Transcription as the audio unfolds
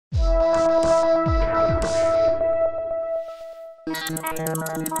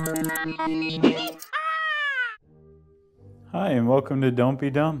Hi, and welcome to Don't Be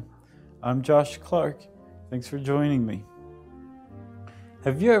Dumb. I'm Josh Clark. Thanks for joining me.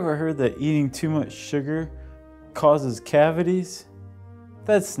 Have you ever heard that eating too much sugar causes cavities?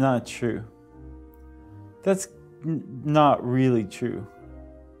 That's not true. That's not really true.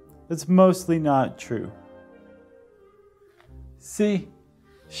 That's mostly not true. See,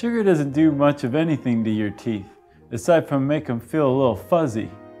 sugar doesn't do much of anything to your teeth, aside from make them feel a little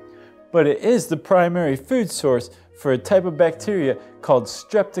fuzzy. But it is the primary food source for a type of bacteria called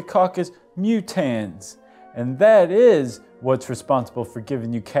Streptococcus mutans. And that is what's responsible for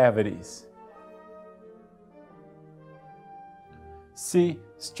giving you cavities. See,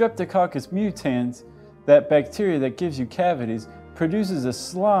 Streptococcus mutans, that bacteria that gives you cavities, produces a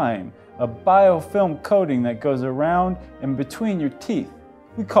slime, a biofilm coating that goes around and between your teeth.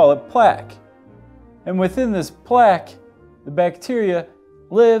 We call it plaque. And within this plaque, the bacteria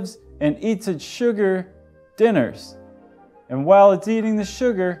lives and eats its sugar dinners. And while it's eating the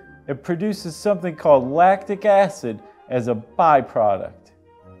sugar, it produces something called lactic acid as a byproduct.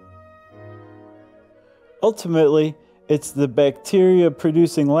 Ultimately, it's the bacteria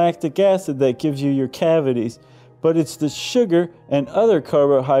producing lactic acid that gives you your cavities, but it's the sugar and other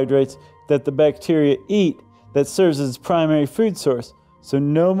carbohydrates that the bacteria eat that serves as its primary food source. So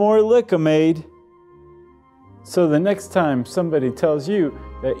no more Lickamade. So the next time somebody tells you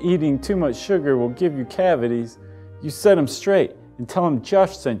that eating too much sugar will give you cavities, you set them straight and tell them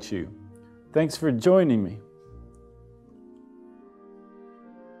Josh sent you. Thanks for joining me.